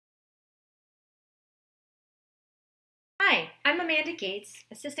Hi, I'm Amanda Gates,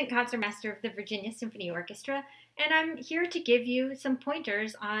 Assistant Concertmaster of the Virginia Symphony Orchestra, and I'm here to give you some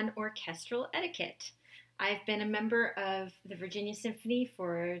pointers on orchestral etiquette. I've been a member of the Virginia Symphony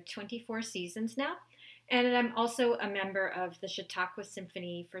for 24 seasons now, and I'm also a member of the Chautauqua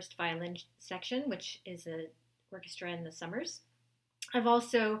Symphony First Violin Section, which is an orchestra in the summers. I've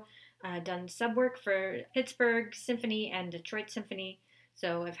also done sub work for Pittsburgh Symphony and Detroit Symphony.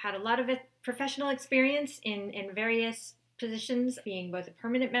 So I've had a lot of professional experience in various positions, being both a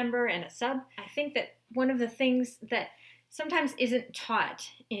permanent member and a sub. I think that one of the things that sometimes isn't taught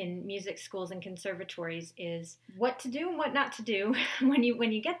in music schools and conservatories is what to do and what not to do when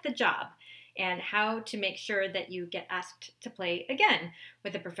you get the job, and how to make sure that you get asked to play again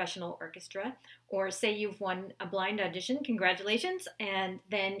with a professional orchestra. Or say you've won a blind audition, congratulations, and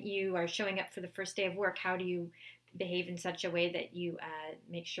then you are showing up for the first day of work. How do you behave in such a way that you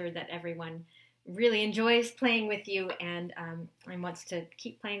make sure that everyone really enjoys playing with you and wants to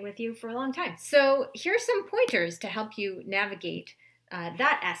keep playing with you for a long time? So here's some pointers to help you navigate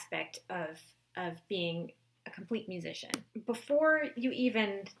that aspect of being a complete musician. Before you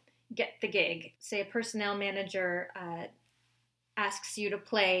even get the gig, say a personnel manager asks you to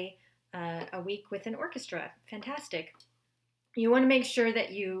play a week with an orchestra. Fantastic. You want to make sure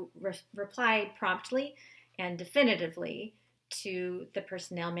that you reply promptly and definitively to the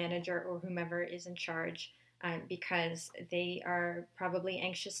personnel manager or whomever is in charge, because they are probably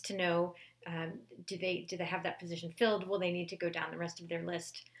anxious to know, do they have that position filled? Will they need to go down the rest of their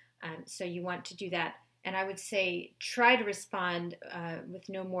list? So you want to do that. And I would say try to respond with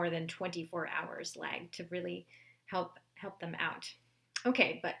no more than 24 hours lag to really help them out.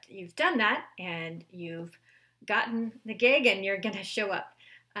 Okay, but you've done that and you've gotten the gig and you're going to show up.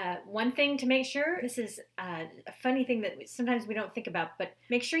 One thing to make sure, this is a funny thing that sometimes we don't think about, but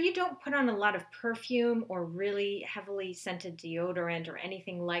make sure you don't put on a lot of perfume or really heavily scented deodorant or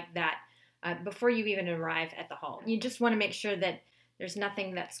anything like that before you even arrive at the hall. You just want to make sure that there's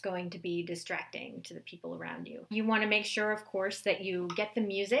nothing that's going to be distracting to the people around you. You want to make sure, of course, that you get the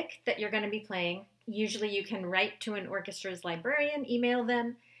music that you're going to be playing. Usually you can write to an orchestra's librarian, email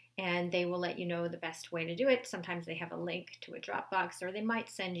them, and they will let you know the best way to do it. Sometimes they have a link to a Dropbox, or they might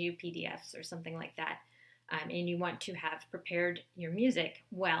send you PDFs or something like that. And you want to have prepared your music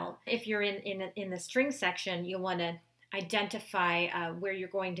well. If you're in the string section, you'll want to identify where you're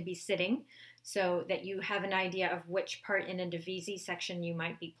going to be sitting so that you have an idea of which part in a divisi section you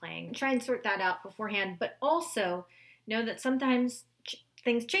might be playing. Try and sort that out beforehand, but also know that sometimes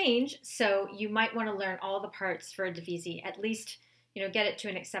things change, so you might want to learn all the parts for a divisi, at least get it to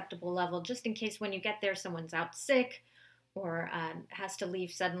an acceptable level, just in case when you get there someone's out sick or has to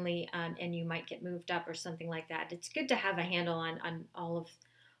leave suddenly, and you might get moved up or something like that. It's good to have a handle on all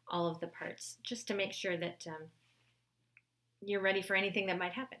of the parts, just to make sure that you're ready for anything that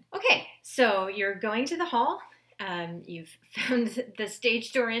might happen. Okay, so you're going to the hall. You've found the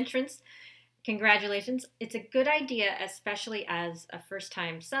stage door entrance. Congratulations. It's a good idea, especially as a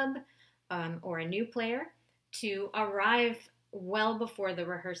first-time sub or a new player, to arrive well before the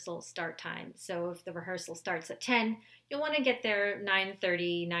rehearsal start time. So if the rehearsal starts at 10, you'll want to get there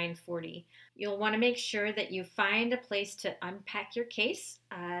 9:30, 9:40. You'll want to make sure that you find a place to unpack your case,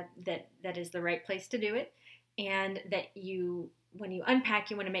 that is the right place to do it, and that when you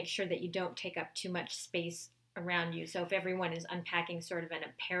unpack, you want to make sure that you don't take up too much space around you. So if everyone is unpacking sort of in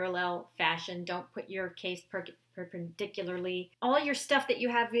a parallel fashion, don't put your case perpendicularly. All your stuff that you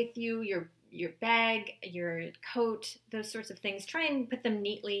have with you, your bag, your coat, those sorts of things, try and put them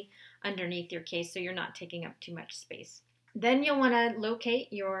neatly underneath your case so you're not taking up too much space. Then you'll want to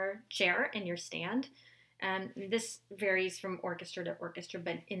locate your chair and your stand. This varies from orchestra to orchestra,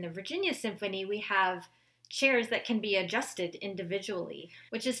 but in the Virginia Symphony, we have chairs that can be adjusted individually,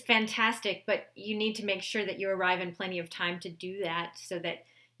 which is fantastic, but you need to make sure that you arrive in plenty of time to do that, so that,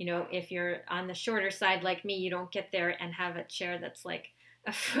 if you're on the shorter side like me, you don't get there and have a chair that's like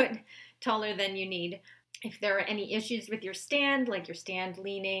a foot taller than you need. If there are any issues with your stand, like your stand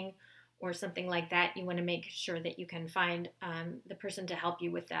leaning or something like that, you want to make sure that you can find the person to help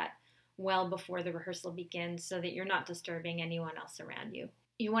you with that well before the rehearsal begins, so that you're not disturbing anyone else around you.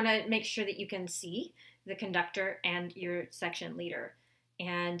 You want to make sure that you can see the conductor and your section leader.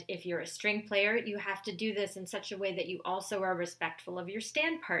 And if you're a string player, you have to do this in such a way that you also are respectful of your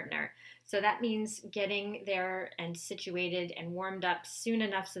stand partner. So that means getting there and situated and warmed up soon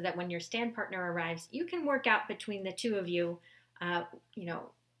enough so that when your stand partner arrives, you can work out between the two of you,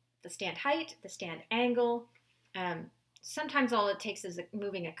 the stand height, the stand angle. Sometimes all it takes is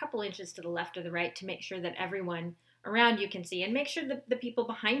moving a couple inches to the left or the right to make sure that everyone around you can see, and make sure that the people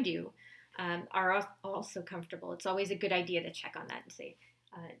behind you are also comfortable. It's always a good idea to check on that and say,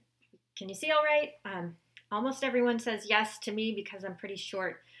 can you see all right? Almost everyone says yes to me because I'm pretty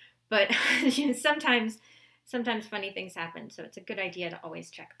short, but sometimes funny things happen, so it's a good idea to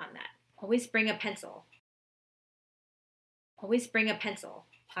always check on that. Always bring a pencil. Always bring a pencil,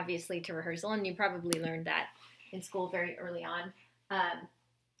 obviously, to rehearsal, and you probably learned that in school very early on.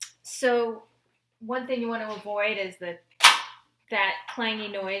 So one thing you want to avoid is that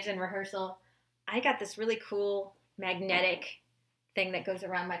clangy noise in rehearsal. I got this really cool magnetic thing that goes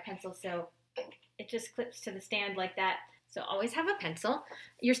around my pencil, so it just clips to the stand like that. So always have a pencil.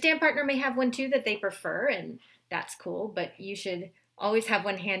 Your stand partner may have one too that they prefer, and that's cool, but you should always have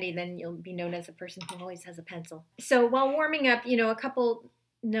one handy, then you'll be known as a person who always has a pencil. So while warming up, a couple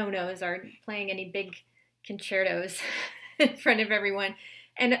no-nos are playing any big concertos in front of everyone.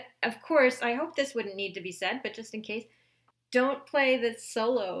 And of course, I hope this wouldn't need to be said, but just in case, don't play the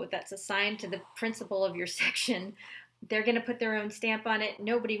solo that's assigned to the principal of your section. They're going to put their own stamp on it.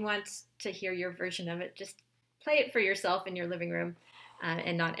 Nobody wants to hear your version of it. Just play it for yourself in your living room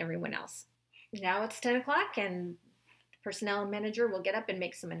and not everyone else. Now it's 10 o'clock and the personnel manager will get up and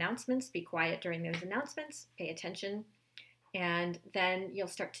make some announcements. Be quiet during those announcements. Pay attention. And then you'll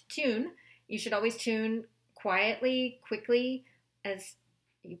start to tune. You should always tune quietly, quickly as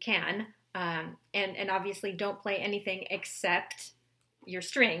you can. And obviously don't play anything except your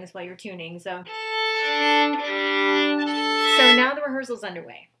strings while you're tuning. So now the rehearsal's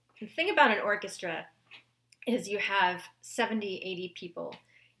underway. The thing about an orchestra is you have 70, 80 people,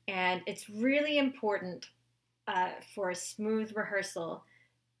 and it's really important for a smooth rehearsal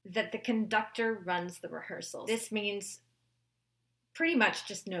that the conductor runs the rehearsal. This means pretty much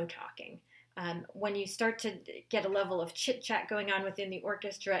just no talking. When you start to get a level of chit-chat going on within the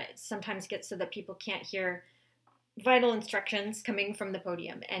orchestra, it sometimes gets so that people can't hear vital instructions coming from the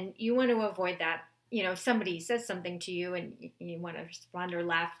podium, and you want to avoid that. If somebody says something to you and you want to respond or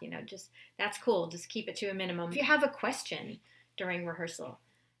laugh, just that's cool. Just keep it to a minimum. If you have a question during rehearsal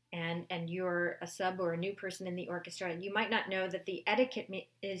and you're a sub or a new person in the orchestra, you might not know that the etiquette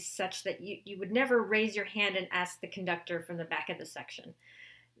is such that you would never raise your hand and ask the conductor from the back of the section.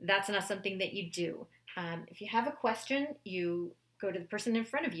 That's not something that you do. If you have a question, you go to the person in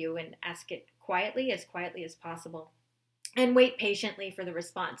front of you and ask it quietly as possible. And wait patiently for the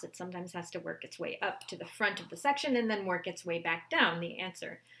response. It sometimes has to work its way up to the front of the section and then work its way back down, the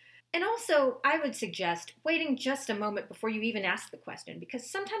answer. And also, I would suggest waiting just a moment before you even ask the question, because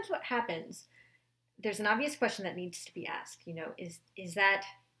sometimes what happens, there's an obvious question that needs to be asked. Is that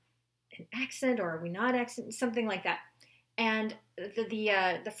an accent or are we not accent? Something like that. And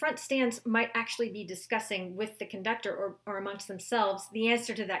the front stands might actually be discussing with the conductor or amongst themselves the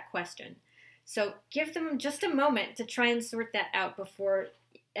answer to that question. So give them just a moment to try and sort that out before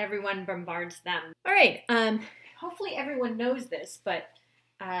everyone bombards them. All right, hopefully everyone knows this, but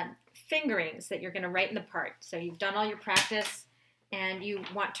fingerings that you're going to write in the part. So you've done all your practice and you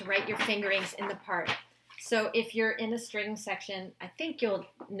want to write your fingerings in the part. So if you're in a string section, I think you'll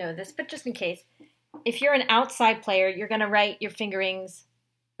know this, but just in case, if you're an outside player, you're going to write your fingerings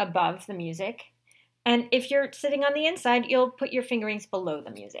above the music. And if you're sitting on the inside, you'll put your fingerings below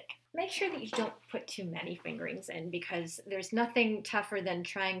the music. Make sure that you don't put too many fingerings in, because there's nothing tougher than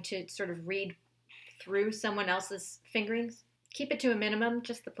trying to sort of read through someone else's fingerings. Keep it to a minimum,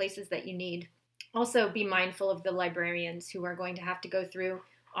 just the places that you need. Also, be mindful of the librarians who are going to have to go through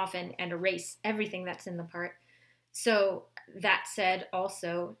often and erase everything that's in the part. So that said,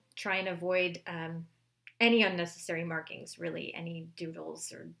 also try and avoid any unnecessary markings, really, any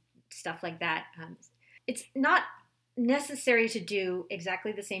doodles or stuff like that. It's not necessary to do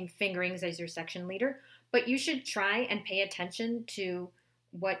exactly the same fingerings as your section leader, but you should try and pay attention to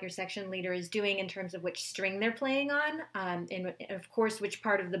what your section leader is doing in terms of which string they're playing on, and of course which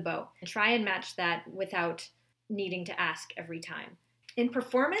part of the bow. And try and match that without needing to ask every time. In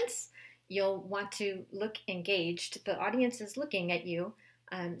performance, you'll want to look engaged. The audience is looking at you,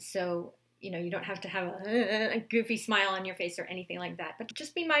 so you don't have to have a goofy smile on your face or anything like that, but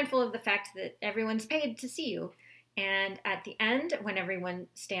just be mindful of the fact that everyone's paid to see you. And at the end, when everyone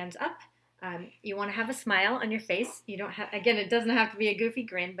stands up, you want to have a smile on your face. You don't have, again, it doesn't have to be a goofy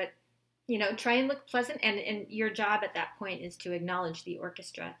grin, but try and look pleasant. And your job at that point is to acknowledge the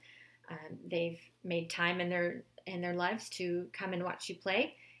orchestra. They've made time in their lives to come and watch you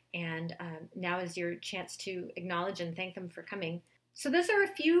play, and now is your chance to acknowledge and thank them for coming. So those are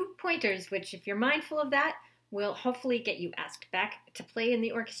a few pointers which, if you're mindful of that, will hopefully get you asked back to play in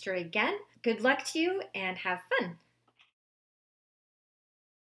the orchestra again. Good luck to you and have fun.